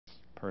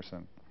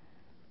person.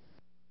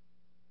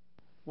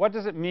 What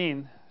does it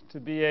mean to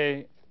be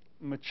a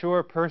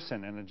mature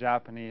person in a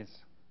Japanese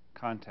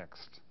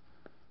context?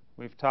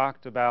 We've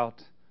talked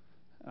about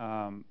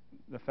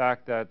the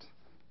fact that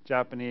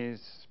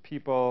Japanese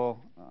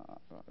people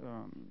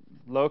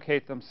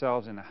locate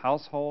themselves in a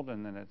household,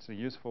 and then it's a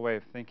useful way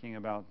of thinking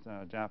about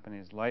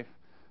Japanese life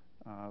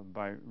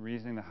by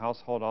reasoning the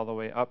household all the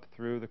way up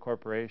through the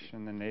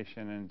corporation, the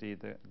nation, and indeed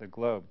the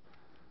globe.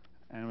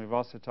 And we've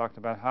also talked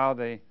about how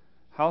the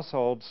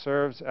household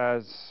serves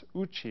as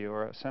uchi,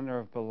 or a center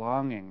of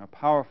belonging, a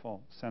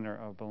powerful center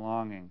of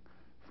belonging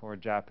for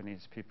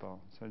Japanese people.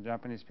 So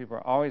Japanese people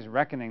are always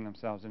reckoning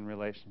themselves in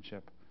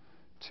relationship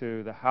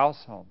to the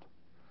household.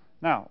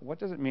 Now, what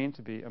does it mean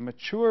to be a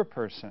mature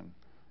person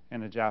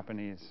in a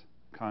Japanese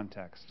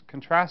context?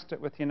 Contrast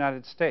it with the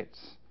United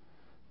States.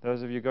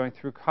 Those of you going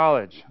through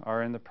college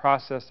are in the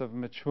process of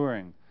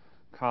maturing.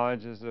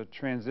 College is a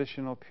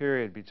transitional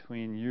period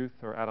between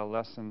youth or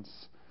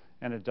adolescence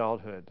and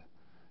adulthood.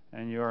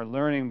 And you are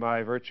learning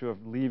by virtue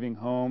of leaving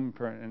home,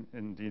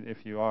 indeed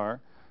if you are,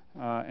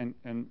 and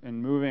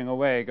moving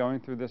away, going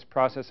through this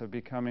process of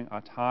becoming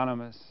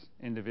autonomous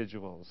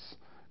individuals,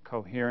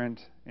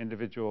 coherent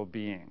individual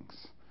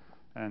beings.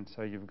 And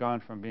so you've gone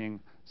from being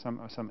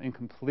some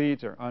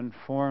incomplete or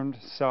unformed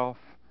self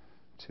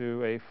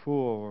to a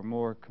full or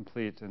more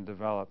complete and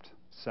developed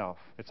self.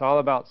 It's all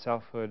about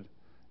selfhood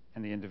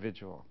and the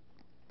individual.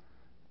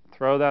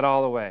 Throw that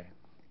all away.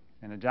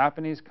 In a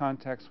Japanese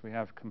context, we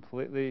have a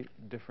completely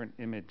different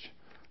image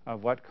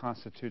of what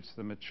constitutes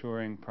the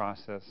maturing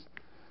process.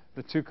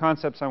 The two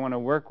concepts I want to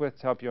work with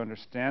to help you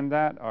understand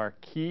that are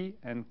ki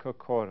and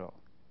kokoro.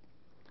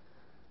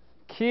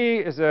 Ki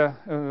is a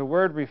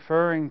word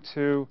referring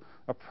to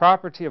a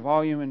property of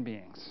all human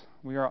beings.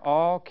 We are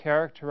all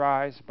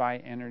characterized by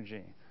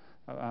energy.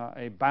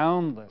 A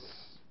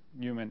boundless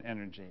human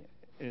energy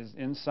is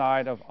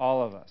inside of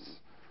all of us.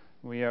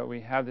 We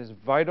have this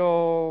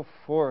vital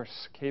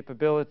force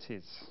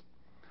capabilities.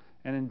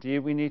 And indeed,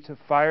 we need to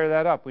fire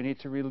that up. We need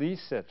to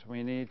release it.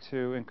 We need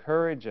to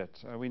encourage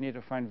it. We need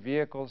to find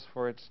vehicles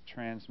for its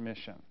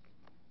transmission.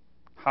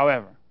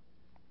 However,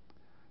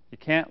 you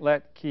can't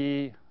let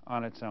ki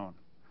on its own.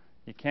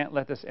 You can't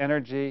let this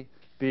energy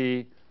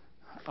be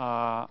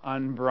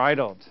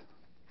unbridled.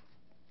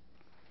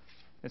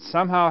 It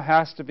somehow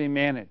has to be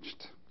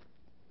managed.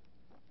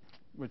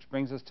 Which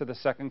brings us to the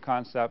second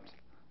concept,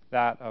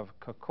 that of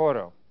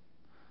kokoro.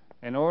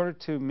 In order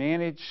to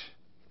manage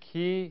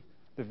ki,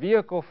 the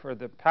vehicle for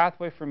the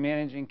pathway for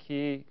managing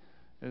ki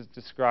is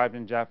described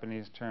in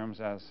Japanese terms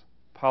as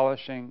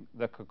polishing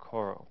the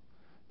kokoro.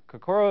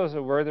 Kokoro is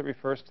a word that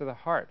refers to the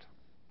heart.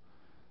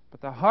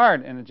 But the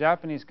heart in a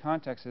Japanese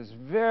context is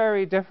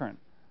very different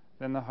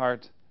than the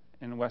heart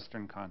in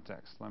Western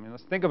context.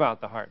 Let's think about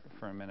the heart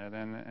for a minute,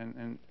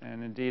 and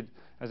indeed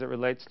as it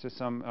relates to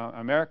some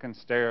American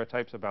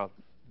stereotypes about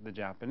the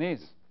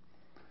Japanese.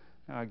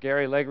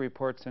 Gary Legg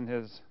reports in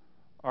his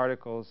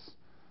articles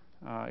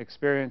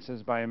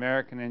experiences by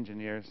American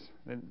engineers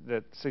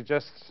that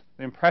suggests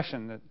the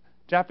impression that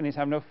Japanese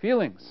have no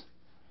feelings.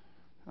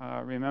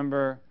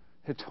 Remember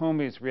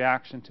Hitomi's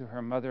reaction to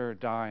her mother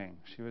dying.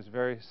 She was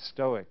very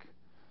stoic.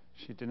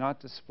 She did not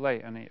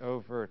display any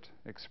overt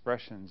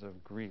expressions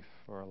of grief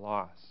or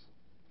loss.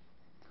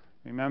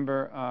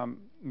 Remember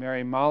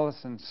Mary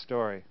Mollison's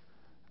story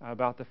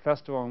about the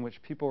festival in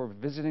which people were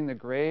visiting the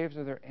graves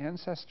of their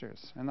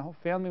ancestors, and the whole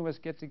family was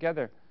get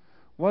together.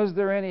 Was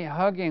there any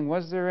hugging?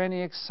 Was there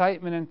any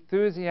excitement,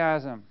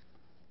 enthusiasm?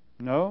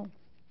 No,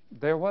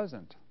 there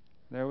wasn't.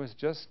 There was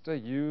just a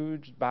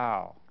huge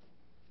bow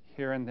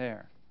here and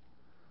there.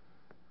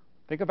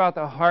 Think about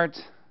the heart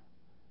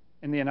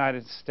in the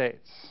United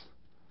States.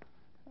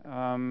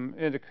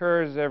 It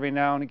occurs every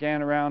now and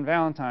again around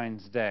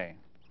Valentine's Day.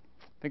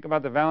 Think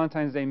about the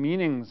Valentine's Day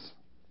meanings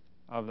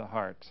of the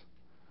heart.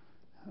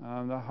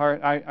 The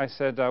heart, I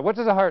said, what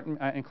does the heart,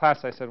 in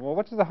class I said, well,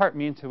 what does the heart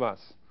mean to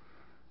us?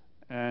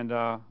 And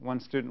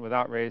one student,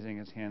 without raising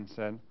his hand,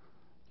 said,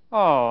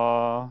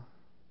 "Aww,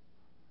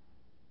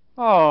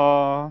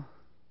 aww."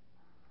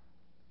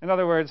 In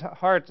other words,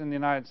 heart in the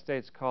United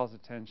States calls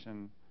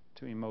attention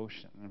to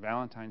emotion. And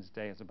Valentine's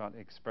Day is about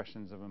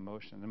expressions of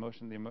emotion,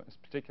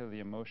 particularly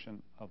the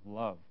emotion of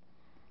love.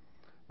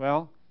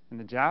 Well, in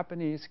the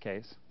Japanese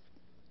case,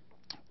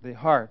 the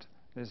heart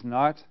is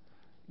not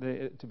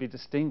to be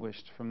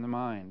distinguished from the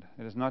mind.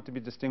 It is not to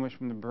be distinguished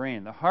from the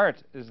brain. The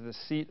heart is the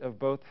seat of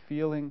both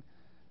feeling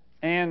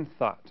and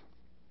thought.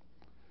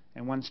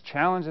 And one's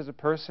challenge as a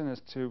person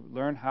is to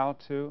learn how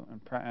to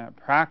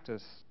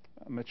practice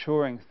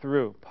maturing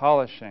through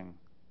polishing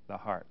the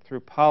heart,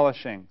 through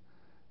polishing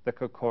the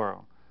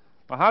kokoro.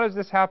 Well, how does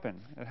this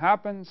happen? It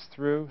happens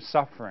through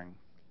suffering.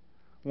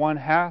 One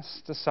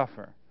has to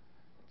suffer.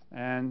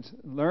 And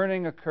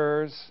learning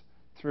occurs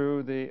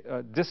through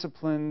the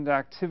disciplined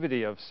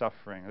activity of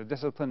suffering, the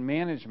disciplined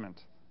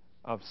management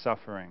of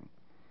suffering.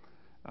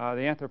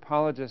 The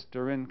anthropologist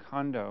Dorinne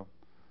Kondo,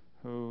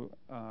 who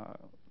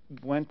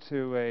went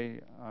to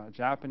a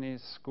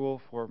Japanese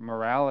school for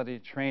morality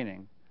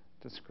training,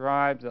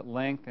 describes at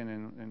length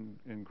and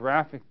in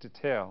graphic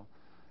detail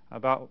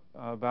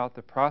about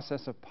the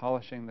process of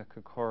polishing the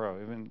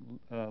Kokoro, even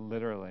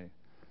literally.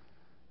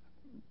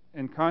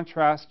 In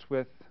contrast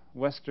with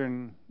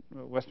Western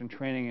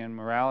training in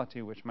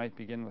morality, which might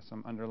begin with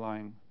some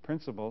underlying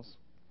principles,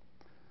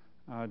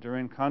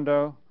 Dorinne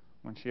Kondo,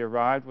 when she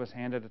arrived, was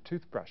handed a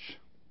toothbrush,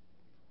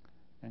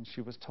 and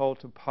she was told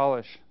to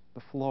polish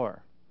the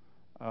floor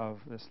of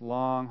this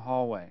long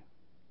hallway.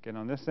 Get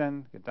on this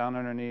end, get down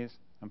on her knees,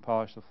 and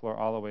polish the floor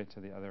all the way to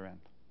the other end,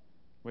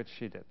 which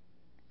she did.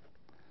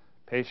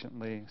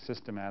 Patiently,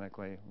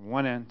 systematically,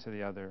 one end to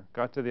the other,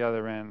 got to the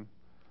other end,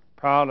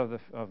 proud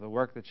of the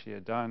work that she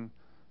had done.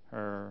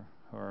 Her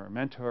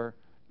mentor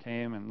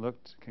came and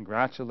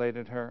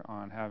congratulated her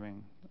on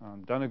having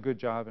done a good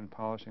job in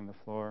polishing the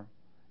floor,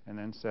 and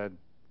then said,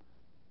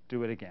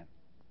 do it again.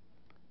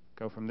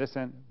 Go from this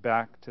end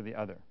back to the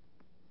other.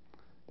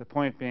 The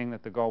point being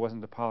that the goal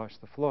wasn't to polish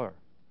the floor.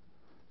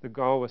 The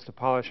goal was to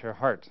polish her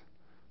heart,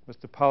 was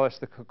to polish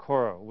the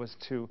Kokoro, was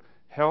to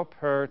help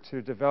her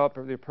to develop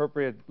the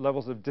appropriate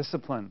levels of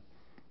discipline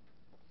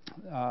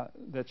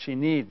that she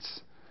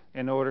needs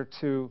in order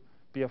to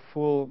be a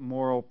full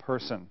moral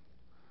person.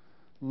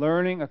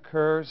 Learning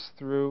occurs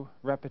through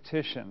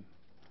repetition,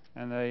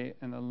 and the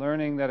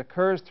learning that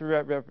occurs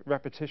through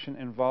repetition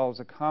involves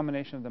a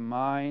combination of the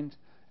mind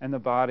and the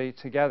body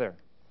together.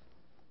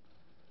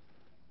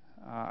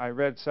 I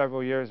read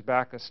several years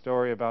back a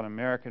story about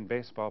American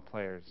baseball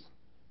players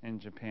in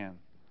Japan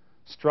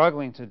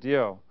struggling to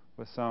deal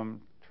with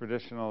some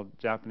traditional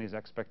Japanese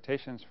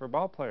expectations for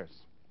ball players.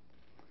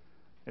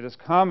 It is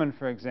common,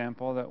 for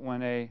example, that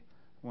when an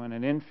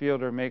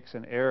infielder makes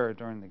an error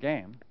during the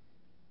game,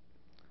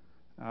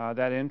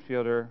 that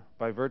infielder,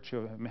 by virtue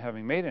of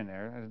having made an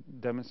error, has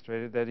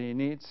demonstrated that he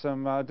needs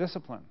some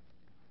discipline.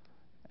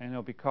 And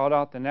he'll be called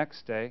out the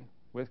next day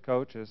with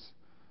coaches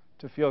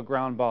to field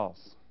ground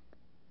balls,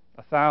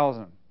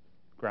 1,000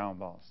 ground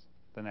balls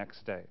the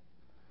next day,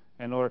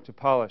 in order to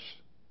polish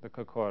the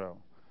Kokoro,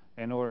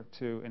 in order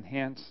to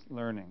enhance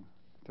learning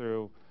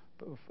through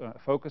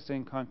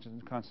focusing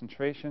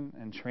concentration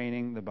and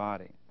training the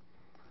body.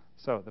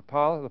 So the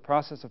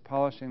process of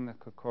polishing the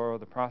Kokoro,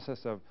 the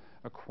process of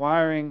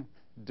acquiring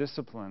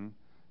discipline,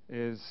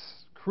 is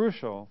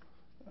crucial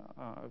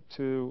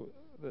to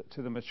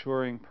the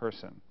maturing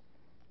person,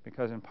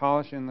 because in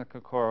polishing the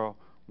Kokoro,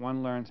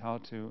 one learns how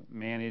to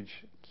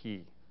manage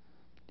ki.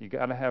 You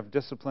got to have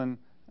discipline,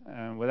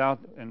 and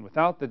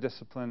without the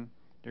discipline,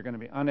 you're going to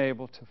be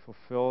unable to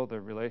fulfill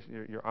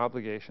your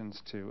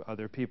obligations to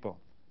other people.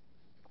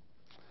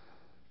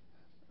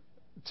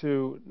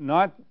 To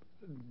not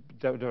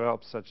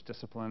develop such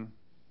discipline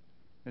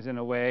is, in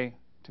a way,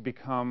 to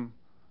become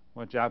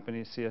what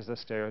Japanese see as the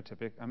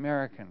stereotypic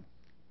American.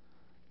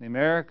 The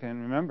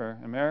American, remember,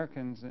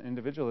 Americans'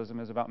 individualism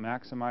is about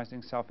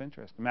maximizing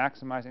self-interest,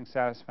 maximizing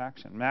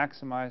satisfaction,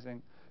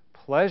 maximizing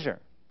pleasure.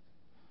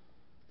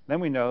 Then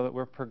we know that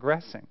we're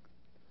progressing.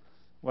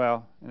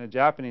 Well, in a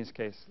Japanese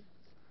case,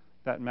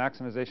 that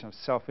maximization of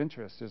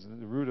self-interest is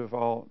the root of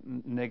all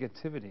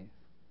negativity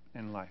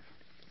in life.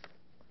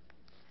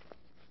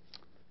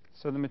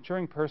 So the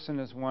maturing person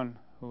is one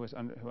who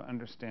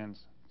understands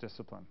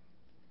discipline.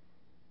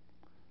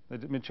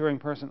 The maturing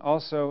person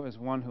also is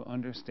one who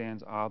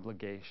understands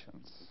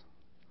obligations.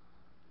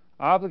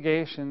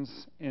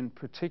 Obligations in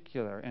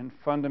particular and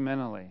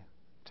fundamentally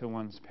to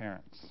one's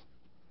parents.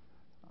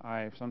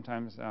 I've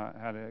sometimes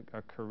had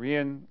a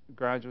Korean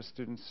graduate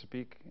student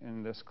speak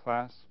in this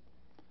class,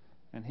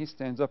 and he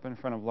stands up in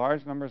front of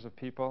large numbers of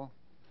people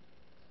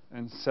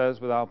and says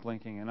without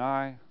blinking an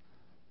eye,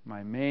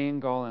 my main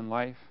goal in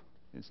life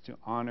is to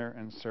honor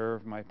and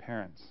serve my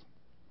parents.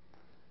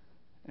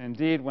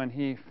 Indeed, when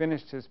he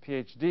finished his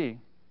Ph.D.,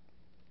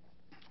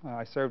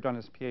 I served on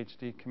his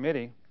Ph.D.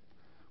 committee,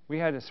 we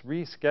had to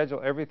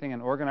reschedule everything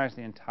and organize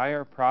the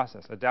entire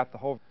process, adapt the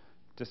whole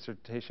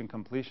dissertation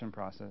completion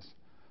process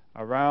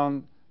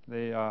around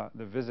the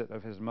visit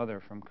of his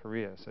mother from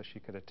Korea, so she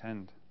could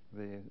attend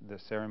the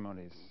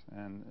ceremonies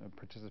and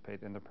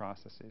participate in the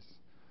processes,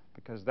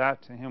 because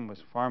that to him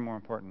was far more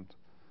important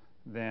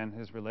than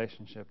his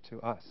relationship to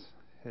us,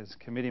 his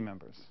committee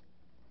members.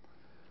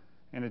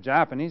 In a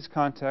Japanese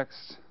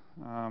context,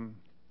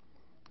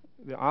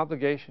 the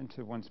obligation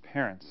to one's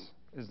parents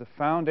is the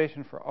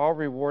foundation for all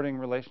rewarding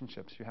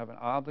relationships. You have an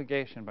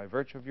obligation by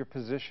virtue of your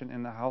position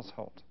in the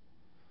household.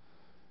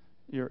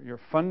 Your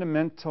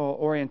fundamental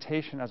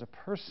orientation as a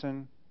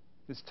person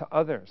is to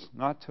others,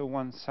 not to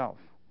oneself.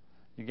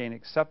 You gain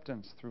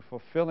acceptance through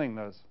fulfilling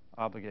those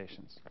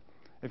obligations.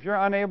 If you're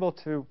unable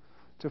to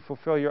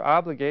fulfill your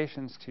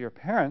obligations to your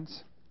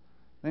parents,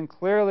 then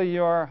clearly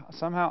you're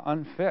somehow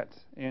unfit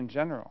in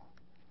general.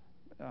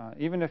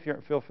 Even if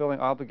you're fulfilling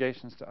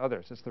obligations to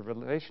others, it's the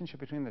relationship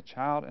between the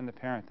child and the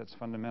parent that's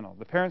fundamental.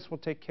 The parents will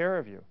take care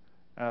of you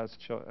as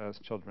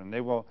children.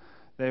 They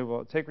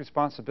will take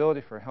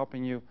responsibility for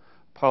helping you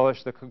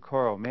polish the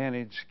Kokoro,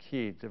 manage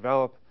ki,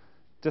 develop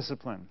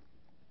discipline.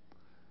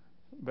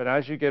 But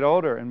as you get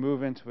older and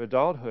move into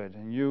adulthood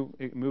and you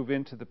move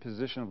into the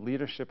position of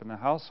leadership in the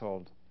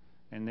household,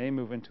 and they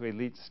move into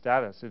elite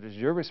status, it is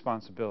your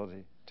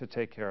responsibility to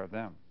take care of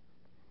them,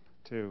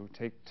 to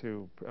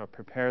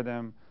prepare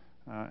them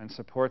and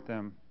support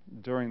them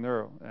during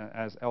their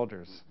as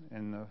elders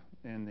in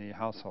the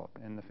household,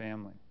 in the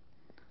family.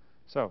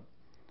 So,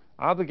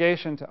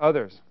 obligation to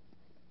others,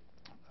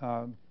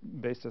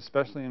 based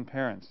especially in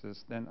parents,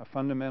 is then a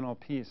fundamental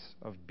piece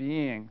of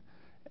being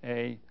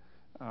a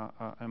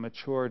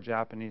mature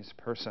Japanese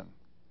person.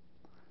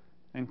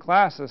 In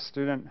class, a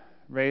student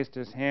raised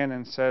his hand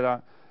and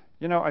said,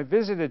 you know, I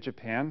visited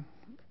Japan,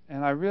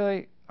 and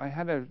I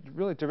had a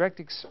really direct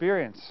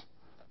experience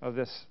of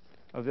this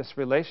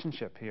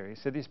relationship here. He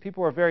said these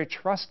people were very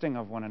trusting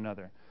of one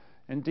another.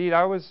 Indeed,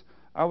 I was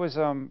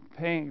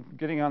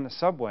getting on the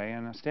subway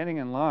and standing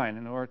in line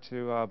in order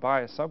to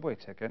buy a subway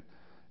ticket,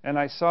 and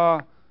I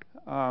saw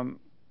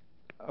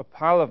a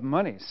pile of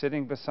money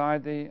sitting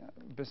beside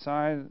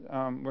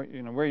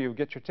where you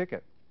get your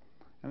ticket.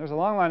 And there's a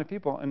long line of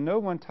people, and no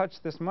one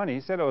touched this money.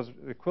 He said it was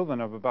the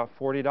equivalent of about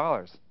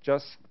 $40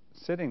 just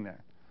sitting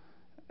there.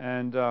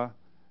 And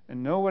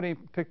nobody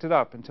picked it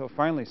up until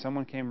finally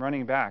someone came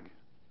running back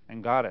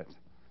and got it.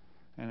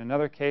 In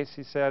another case,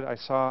 he said, I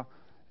saw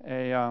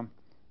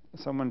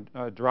someone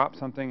drop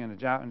something,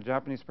 and a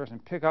Japanese person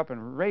pick up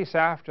and race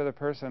after the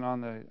person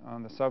on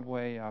the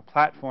subway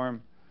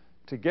platform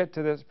to get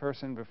to this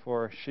person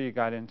before she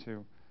got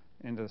into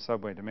the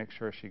subway, to make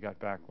sure she got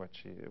back what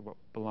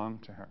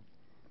belonged to her.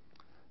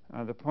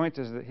 The point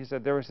is that he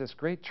said there was this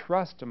great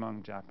trust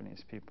among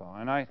Japanese people.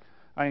 And I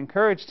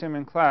encouraged him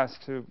in class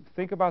to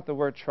think about the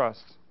word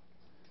trust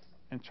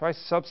and try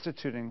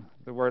substituting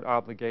the word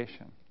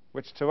obligation,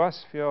 which to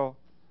us feel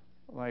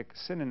like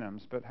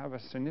synonyms but have a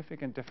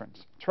significant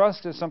difference.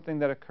 Trust is something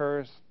that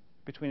occurs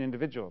between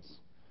individuals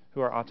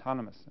who are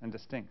autonomous and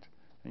distinct.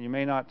 And you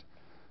may not...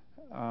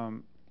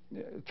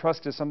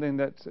 trust is something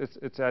that's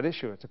it's at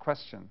issue. It's a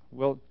question.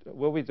 Will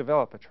we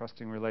develop a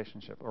trusting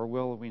relationship, or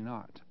will we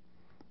not?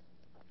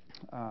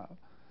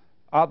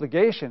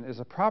 Obligation is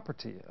a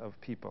property of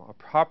people, a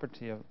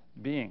property of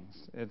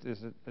beings. It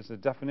is a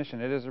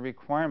definition. It is a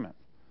requirement.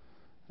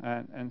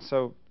 And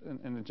so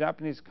in the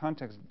Japanese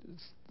context,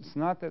 it's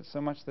not that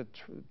so much that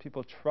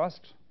people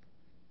trust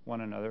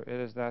one another. It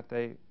is that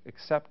they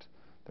accept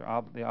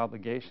the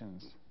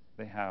obligations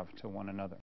they have to one another.